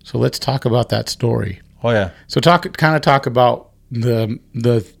 So let's talk about that story. Oh yeah. So talk about the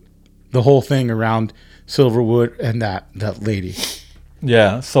whole thing around Silverwood and that lady.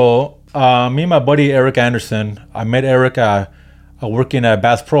 Yeah. So me and my buddy Eric Anderson, I met Eric working at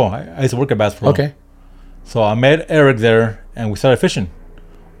Bass Pro. I used to work at Bass Pro. Okay. So I met Eric there, and we started fishing,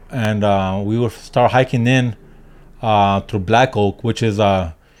 and we would start hiking in through Black Oak, which is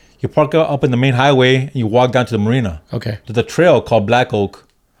you park up in the main highway and you walk down to the marina. Okay. There's a trail called Black Oak,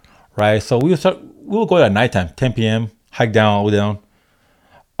 right? So we would go at nighttime, 10 p.m., hike down, all the way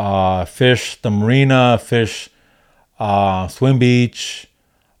down, fish the marina, fish Swim Beach,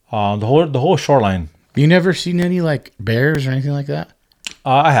 the whole shoreline. You never seen any like bears or anything like that?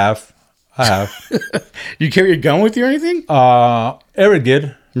 I have. You carry a gun with you or anything? Eric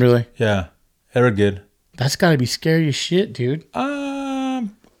did. Really? Yeah, Eric did. That's got to be scary as shit, dude.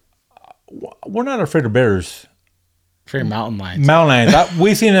 We're not afraid of bears. Afraid of mountain lions. Mountain lions.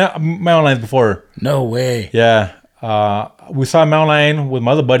 We've seen mountain lions before. No way. Yeah. We saw a mountain lion with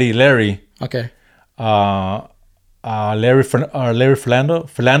my other buddy, Larry. Okay. Larry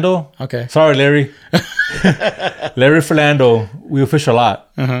Philando. Okay. Sorry, Larry. Larry Philando. We fish a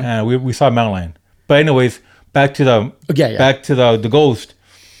lot, and we saw a mountain lion. But anyways, back to the ghost.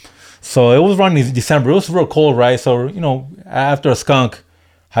 So it was around December. It was real cold, right? So, you know, after a skunk,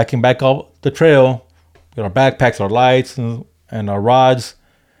 hiking back up the trail with our backpacks, our lights, and our rods,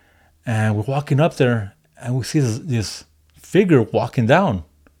 and we're walking up there, and we see this figure walking down.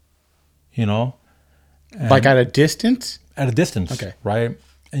 You know. Like at a distance? At a distance, okay, right?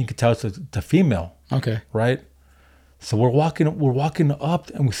 And you can tell it's a female, okay, right? So we're walking up,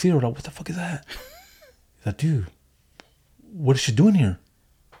 and we see her. Like, what the fuck is that? He's like, dude, what is she doing here,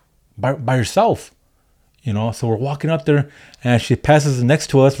 by herself? You know. So we're walking up there, and she passes next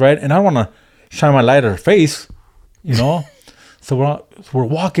to us, right? And I don't want to shine my light at her face, you know. So we're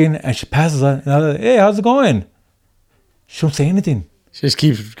walking, and she passes us, and I was like, hey, how's it going? She don't say anything. Just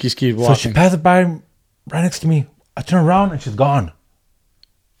keep walking. So she passes by right next to me. I turn around and she's gone.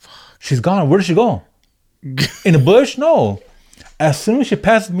 Fuck. She's gone. Where did she go? In the bush? No. As soon as she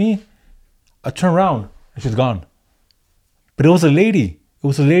passed me, I turn around and she's gone. But it was a lady. It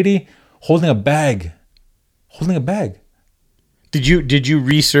was a lady holding a bag. Did you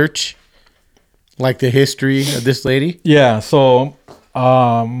research like the history of this lady? Yeah. So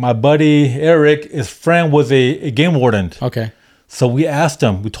my buddy Eric, his friend was a game warden. Okay. So we asked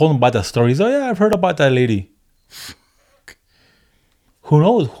him. We told him about that story. He's like, yeah, I've heard about that lady. Who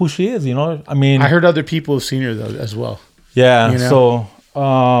knows who she is? You know, I mean, I heard other people have seen her though as well. Yeah. You know? So,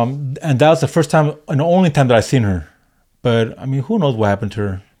 and that was the first time and the only time that I seen her. But I mean, who knows what happened to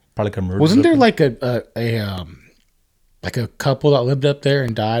her? Probably got murdered. Wasn't there like a couple that lived up there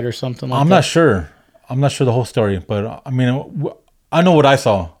and died or something like that? I'm not sure. I'm not sure the whole story, but I mean, I know what I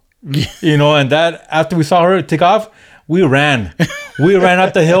saw. You know, and that after we saw her take off, we ran. We ran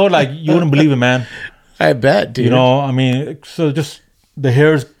up the hill like you wouldn't believe it, man. I bet, dude. You know, I mean, so just the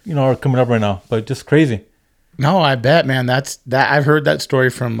hairs, you know, are coming up right now, but just crazy. No, I bet, man. That's that. I've heard that story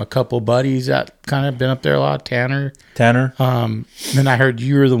from a couple buddies that kind of been up there a lot. Tanner. Then I heard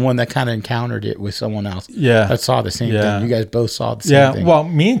you were the one that kind of encountered it with someone else. Yeah, that saw the same thing. You guys both saw the same thing. Well,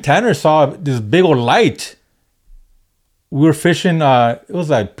 me and Tanner saw this big old light. We were fishing. It was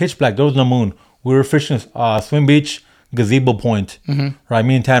like pitch black. There was no moon. We were fishing Swim Beach, Gazebo Point. Right,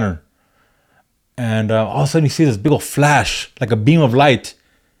 me and Tanner. And all of a sudden, you see this big old flash, like a beam of light.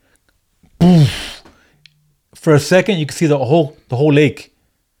 Boom. For a second, you can see the whole lake.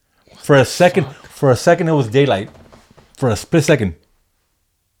 For a second, it was daylight. For a split second.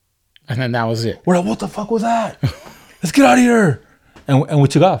 And then that was it. We're like, what the fuck was that? Let's get out of here. And we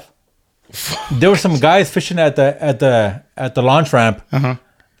took off. There were some guys fishing at the launch ramp.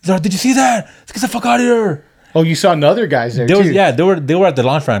 Like, did you see that? Let's get the fuck out of here. Oh, you saw another guys there too. They were at the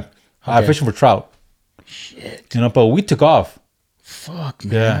launch ramp, fishing for trout. Shit. You know, but we took off. Fuck,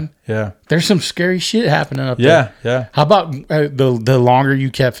 man. Yeah. There's some scary shit happening up there. Yeah. How about the longer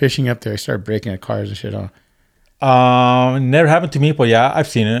you kept fishing up there, I started breaking the cars and shit on? Never happened to me, but yeah, I've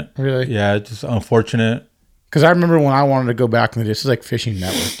seen it. Really? Yeah, it's just unfortunate. Because I remember when I wanted to go back in the day, this is like fishing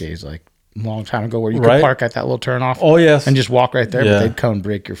network days, like a long time ago, where you could Right. park at that little turnoff. Oh, yes. And just walk right there, Yeah. but they'd come and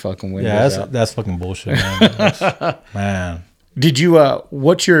break your fucking windows Yeah, out. that's fucking bullshit, man. Man. Did you,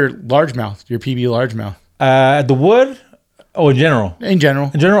 what's your largemouth, your PB largemouth? The wood? Oh, in general. In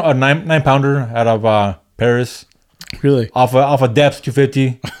general. In general, a 9-pounder out of Perez. Really? Off a depth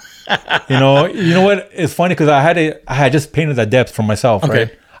 250. You know what? It's funny because I had just painted that depth for myself, Okay.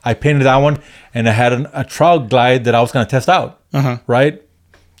 right? I painted that one, and I had a trout glide that I was gonna test out, right?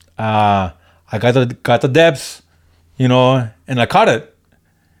 I got the depths, and I caught it,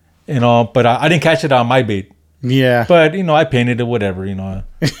 but I didn't catch it on my bait. Yeah. But I painted it, whatever,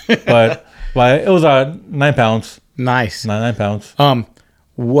 but it was 9 pounds, Nice. 9 pounds.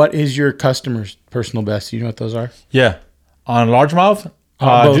 What is your customer's personal best? Do you know what those are? Yeah, on largemouth.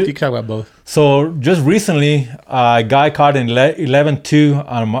 Both. You can talk about both. So just recently, a guy caught an 11.2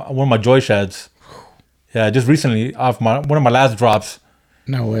 on one of my joy shads. Yeah, just recently off one of my last drops.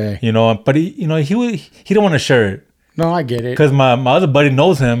 No way. But he didn't want to share it No, I get it. because my other buddy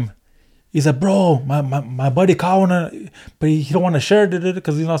knows him. He said, "Bro, my buddy caught one, but he don't want to share it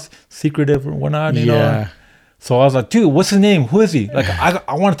because he's not secretive or whatnot." Yeah. So I was like, "Dude, what's his name? Who is he? Like,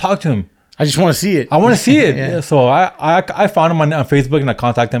 I want to talk to him. I just want to see it. I want to see it." Yeah. So I found him on Facebook and I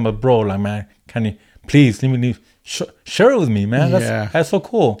contacted him. But bro, like, man, can you please let me share it with me, man? That's so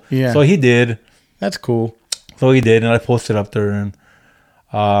cool. Yeah. So he did. That's cool. So he did, and I posted up there, and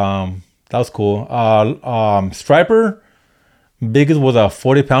that was cool. Striper, biggest was a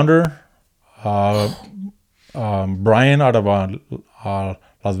 40-pounder. Brian out of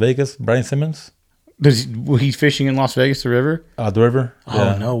Las Vegas, Brian Simmons. He's fishing in Las Vegas, the river? The river.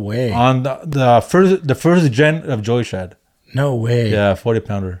 Oh, no way. On the first gen of Joy Shad. No way. Yeah,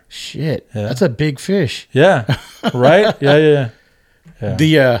 40-pounder. Shit. Yeah. That's a big fish. Yeah. Right? Yeah.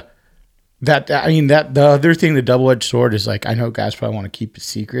 The the other thing, the double-edged sword is like, I know guys probably want to keep it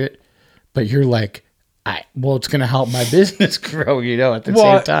secret, but you're like, it's going to help my business grow, at the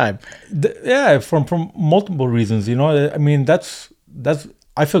same time. From multiple reasons, I mean, that's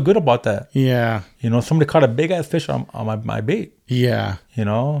I feel good about that. Yeah. Somebody caught a big ass fish on my bait. Yeah. It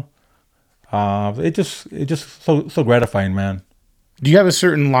just so gratifying, man. Do you have a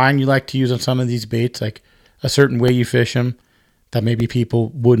certain line you like to use on some of these baits, like a certain way you fish them that maybe people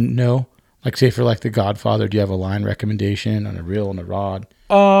wouldn't know? Like, say for like the Godfather, do you have a line recommendation on a reel and a rod?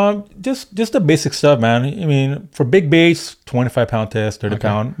 Just the basic stuff, man. I mean, for big baits, 25-pound test,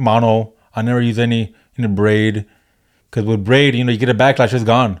 30-pound mono. I never use any braid. Because with braid, you get a backlash, it's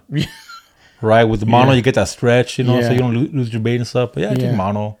gone. Right? With the mono, you get that stretch, so you don't lose your bait and stuff. But just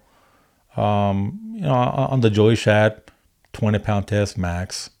mono. On the Joey Shad, 20-pound test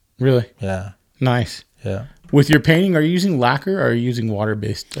max. Really? Yeah. Nice. Yeah. With your painting, are you using lacquer or are you using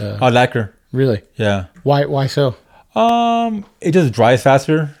water-based? Lacquer. Really? Yeah. Why so? It just dries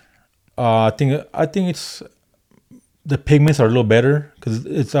faster. I think it's the pigments are a little better because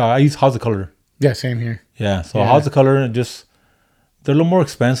it's I use House of Color. Yeah, same here. Yeah, so House of Color they're a little more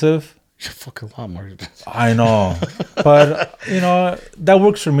expensive. Fuck, a lot more expensive. I know, but that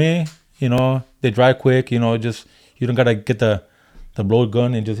works for me. They dry quick. Just you don't gotta get the blow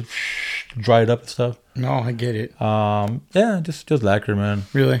gun and just dry it up and stuff. No, I get it. Just lacquer, man.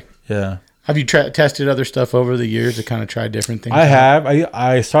 Really? Yeah. Have you tested other stuff over the years to kind of try different things? I have.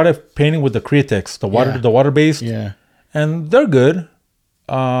 I started painting with the Createx, the water based. Yeah. And they're good.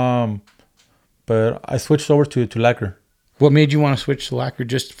 But I switched over to lacquer. What made you want to switch to lacquer?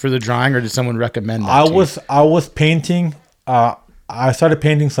 Just for the drying, or did someone recommend that? I was painting. I started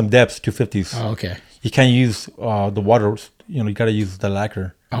painting some depths 250s. Oh, okay. You can't use the water. You got to use the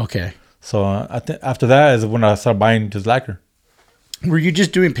lacquer. Okay. So after that is when I started buying just lacquer. Were you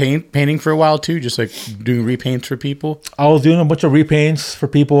just doing painting for a while too? Just like doing repaints for people? I was doing a bunch of repaints for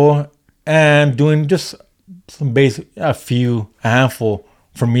people and doing just some basic, a handful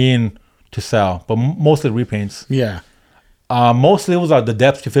for me and to sell, but mostly repaints. Yeah. Mostly it was the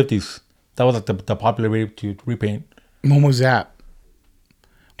depth 250s. That was like the popular way to repaint. When was that?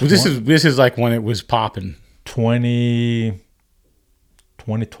 Well, this is like when it was popping.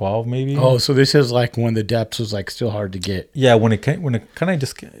 2012 maybe. Oh, so this is like when the depths was like still hard to get. Yeah, when it kind of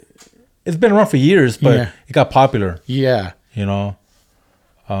just, it's been around for years, but it got popular. Yeah. Do you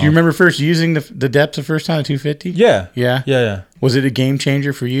remember first using the depths the first time at 250? Yeah. Yeah. Yeah. Was it a game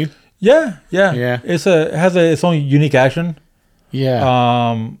changer for you? Yeah. Yeah. It has its own unique action.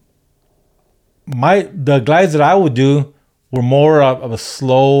 Yeah. The glides that I would do were more of a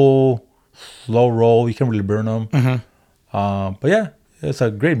slow roll. You can't really burn them. But yeah, it's a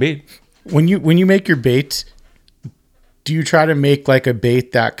great bait. When you make your baits, do you try to make like a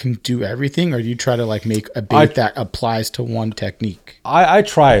bait that can do everything, or do you try to like make a bait that applies to one technique? I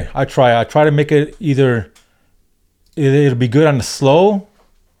try to make it either it'll be good on the slow,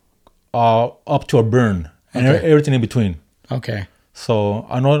 up to a burn, and everything in between. Okay. So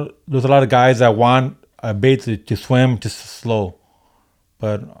I know there's a lot of guys that want a bait to swim just slow,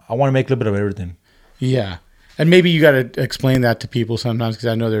 but I want to make a little bit of everything. Yeah, and maybe you got to explain that to people sometimes, because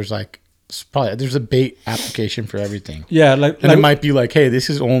I know there's a bait application for everything. Yeah, it might be like, hey, this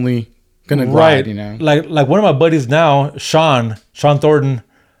is only gonna glide, you know. Like one of my buddies now, Sean Thornton,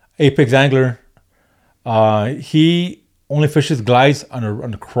 Apex Angler. He only fishes glides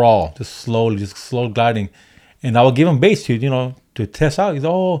on a crawl, just slow gliding, and I will give him baits to test out.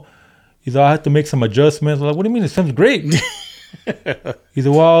 He's I have to make some adjustments. I'm like, what do you mean? It sounds great. He's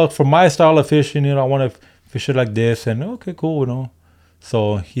like, well, for my style of fishing, I want to fish it like this, and okay, cool,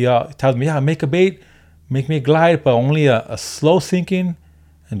 So he tells me, make a bait, make me a glide, but only a slow sinking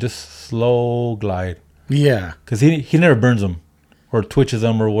and just slow glide. Yeah. Because he never burns them or twitches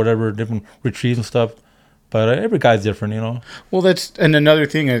them or whatever, different retrieves and stuff. But every guy's different, Well, and another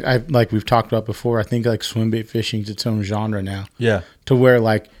thing I like we've talked about before, I think like swim bait fishing is its own genre now. Yeah. To where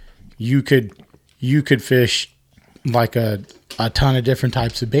like you could fish like a ton of different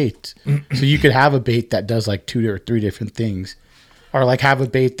types of baits. So you could have a bait that does like 2 or 3 different things. Or like have a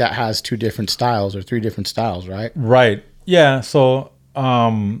bait that has 2 different styles or 3 different styles, right? Right. Yeah. So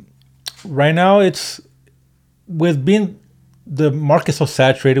right now it's with being the market so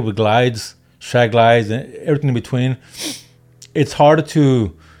saturated with glides, shag glides, and everything in between. It's harder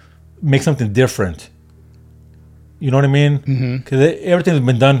to make something different. You know what I mean? Because everything's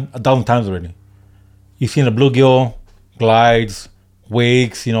been done 1,000 times already. You've seen the bluegill, glides,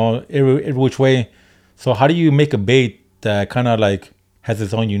 wakes, every which way. So how do you make a bait that kind of like has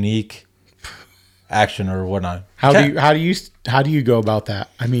its own unique action or whatnot? How do you go about that?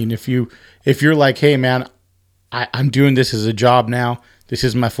 I mean, if you're like, hey man, I'm doing this as a job now. This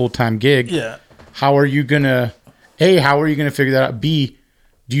is my full-time gig. Yeah. How are you gonna figure that out? B,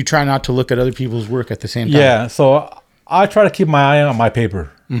 do you try not to look at other people's work at the same time? Yeah. So I try to keep my eye on my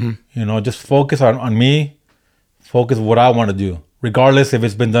paper. Just focus on me. Focus what I want to do, regardless if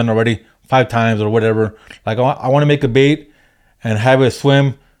it's been done already 5 times or whatever. Like I want to make a bait and have it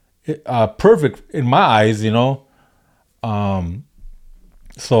swim perfect in my eyes,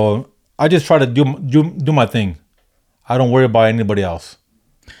 So I just try to do my thing. I don't worry about anybody else.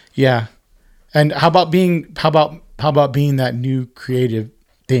 Yeah. And how about being that new creative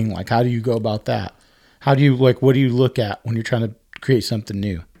thing? Like, how do you go about that? How do you what do you look at when you're trying to create something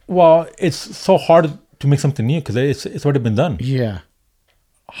new? Well, it's so hard to make something new because it's already been done. Yeah.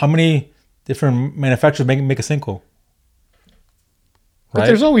 How many different manufacturers make a single? But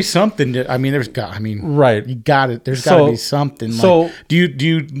there's always something. Right. You got it. There's got to be something. So do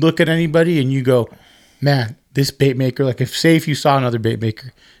you look at anybody and you go, man, this bait maker? Like, if you saw another bait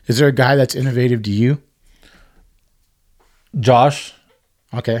maker, is there a guy that's innovative to you? Josh.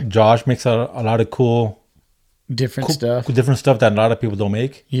 Okay. Josh makes a lot of cool different stuff that a lot of people don't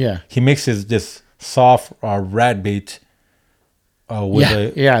make. Yeah. He mixes this soft rat bait with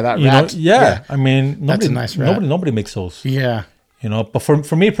that rat. Yeah. I mean, that's a nice rat. Nobody makes those. Yeah. But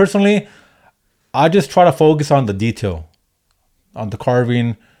for me personally, I just try to focus on the detail, on the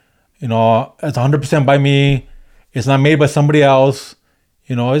carving. It's 100% by me. It's not made by somebody else.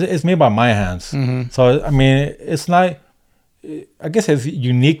 It's made by my hands. So I mean, it's not. I guess it's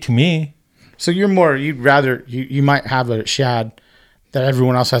unique to me. So you'd rather you might have a shad that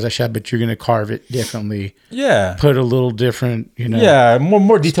everyone else has a shad, but you're going to carve it differently. Yeah. Put a little different, Yeah,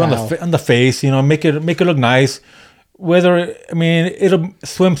 more detail on the face. Make it look nice. It'll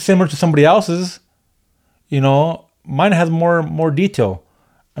swim similar to somebody else's. Mine has more detail.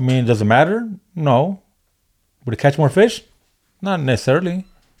 Does it matter? No. Would it catch more fish? Not necessarily.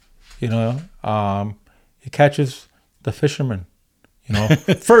 It catches the fisherman,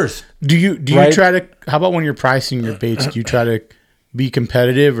 first. Do you try to, how about when you're pricing your baits, do you try to be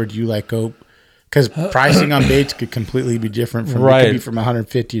competitive, or do you go, because pricing on baits could completely be different from, it could be from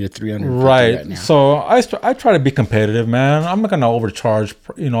 150 to 350 right now. So I try to be competitive, man. I'm not going to overcharge,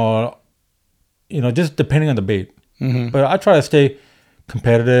 just depending on the bait. But I try to stay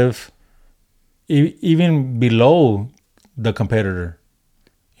competitive, even below the competitor,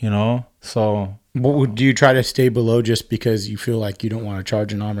 so. Do you try to stay below just because you feel like you don't want to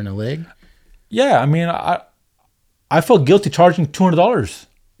charge an arm and a leg? Yeah, I feel guilty charging $200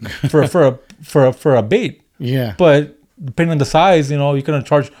 for a bait. Yeah, but depending on the size, you know, you're gonna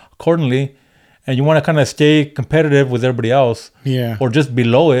charge accordingly, and you want to kind of stay competitive with everybody else, Yeah. or just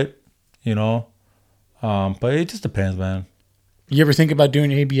below it, you know. But it just depends, man. You ever think about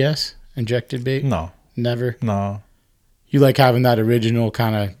doing ABS, injected bait? No, Never. no. You like having that original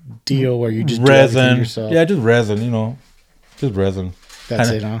kind of deal where you just do everything Resin, yourself? yeah, just resin, you know, just resin. That's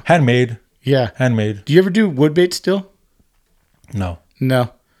it, huh? Handmade, Yeah. handmade. Do you ever do wood bait still? No,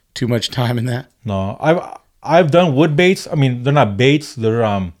 No. Too much time in that? no. I've done wood baits. I mean, they're not baits.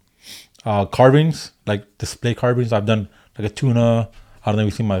 They're carvings, like display carvings. I've done like a tuna. I don't know if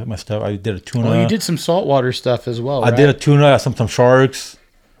you've seen my stuff. I did a tuna. Oh, you did some saltwater stuff as well, I did a tuna, some sharks,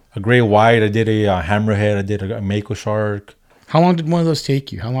 a gray white. I did a hammerhead. I did a mako shark. How long did one of those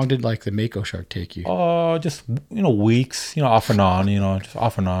take you? How long did like the mako shark take you? Just weeks. Off and on. Just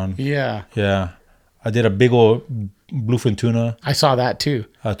off and on. Yeah. Yeah, I did a big old bluefin tuna. I saw that too.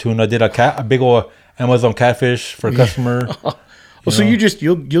 Tuna. I did a big old Amazon catfish for a customer. Well, so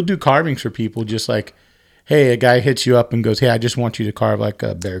you'll do carvings for people, just like, hey, a guy hits you up and goes, hey, I just want you to carve like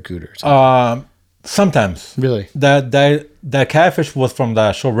a barracuda or something. Sometimes. Really? That catfish was from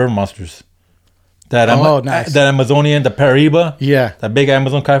the show River Monsters. Nice. That Amazonian, the Paraiba. Yeah. That big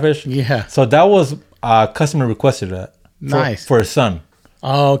Amazon catfish. Yeah. So that was customer requested that. Nice. For his son.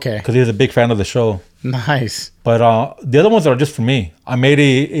 Oh, okay. Because he was a big fan of the show. Nice. But the other ones are just for me. I made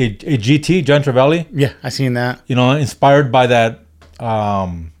a GT, John Trevally. Yeah, I seen that. Inspired by that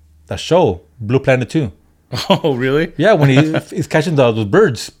show, Blue Planet 2. Oh, really? Yeah, when he's catching those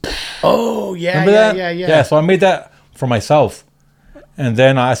birds. Oh, yeah. Remember that? Yeah. Yeah, so I made that for myself. And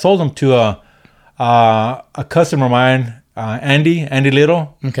then I sold them to a customer of mine, Andy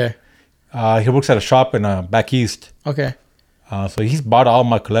Little. Okay. He works at a shop in back east. Okay. So he's bought all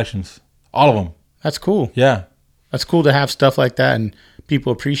my collections. All of them. That's cool. Yeah. That's cool to have stuff like that and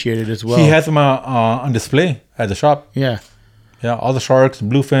people appreciate it as well. He has them on display at the shop. Yeah. Yeah, all the sharks,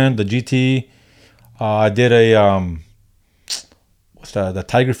 bluefin, the GT. I did a what's that? The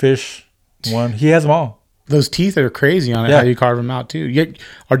tigerfish one. He has them all. Those teeth are crazy on it. Yeah. How you carve them out too.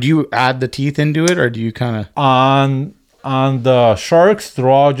 Or do you add the teeth into it, or do you kind of on the sharks? They're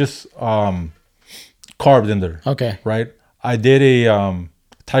all just carved in there. Okay. Right. I did a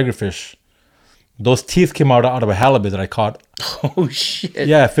tigerfish. Those teeth came out of a halibut that I caught. Oh shit!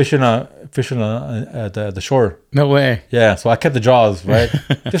 Yeah, fishing at the shore. No way. Yeah, so I kept the jaws, right?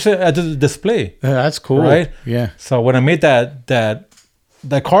 Just at the display. That's cool. Right? Yeah. So when I made that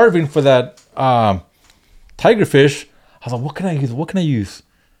carving for that tigerfish, I was like, what can I use? What can I use?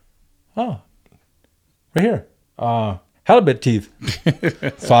 Oh, right here. Halibut teeth.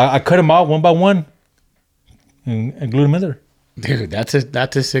 So I cut them out one by one and glued them in there. Dude, that's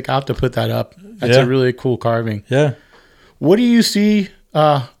a sick. I'll have to put that up. That's Yeah. a really cool carving. Yeah. What do you see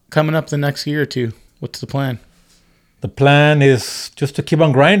coming up the next year or two? What's the plan? The plan is just to keep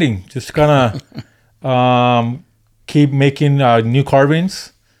on grinding. Just kind of keep making new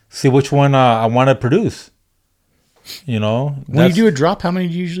carvings. See which one I want to produce. When you do a drop, how many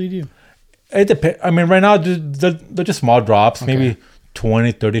do you usually do? It depends. I mean, right now they're just small drops. Okay. Maybe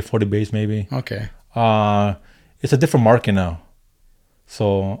 20, 30, 40 baits maybe. Okay. It's a different market now.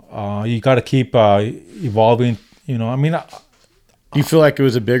 So you got to keep evolving. I mean, do you feel like it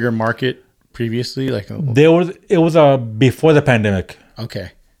was a bigger market previously? Like it was before the pandemic.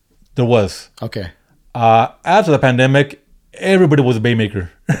 Okay. There was. Okay. After the pandemic, everybody was a bait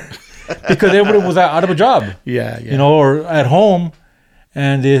maker because everybody was out of a job. Yeah. Or at home,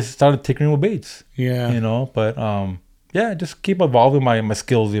 and they started tinkering with baits. Yeah. But just keep evolving my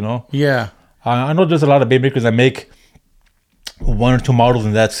skills. Yeah. I know there's a lot of bait makers that make one or two models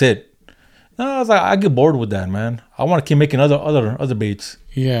and that's it. No, I was like, I get bored with that, man. I want to keep making other baits.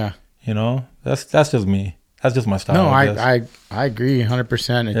 Yeah. That's just me. That's just my style. No, I agree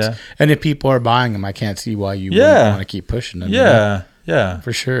 100%. Yeah. And if people are buying them, I can't see why you wouldn't want to keep pushing them. Yeah. Yeah.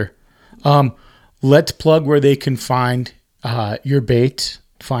 For sure. Let's plug where they can find your baits,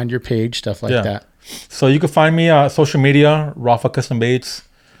 find your page, stuff like that. So you can find me on social media, Rafa Custom Baits.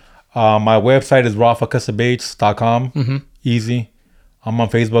 My website is rafacustombaits.com. Mm-hmm. Easy. I'm on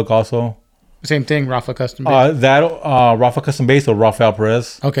Facebook also. Same thing, Rafa Custom Baits. Rafa Custom Baits or Rafael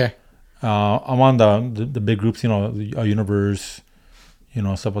Perez. Okay. I'm on the big groups, the Universe,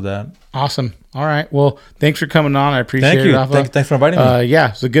 stuff like that. Awesome. All right. Well, thanks for coming on. I appreciate it, Rafa. Thanks for inviting me.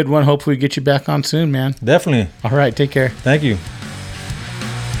 Yeah, it's a good one. Hopefully we get you back on soon, man. Definitely. All right. Take care. Thank you.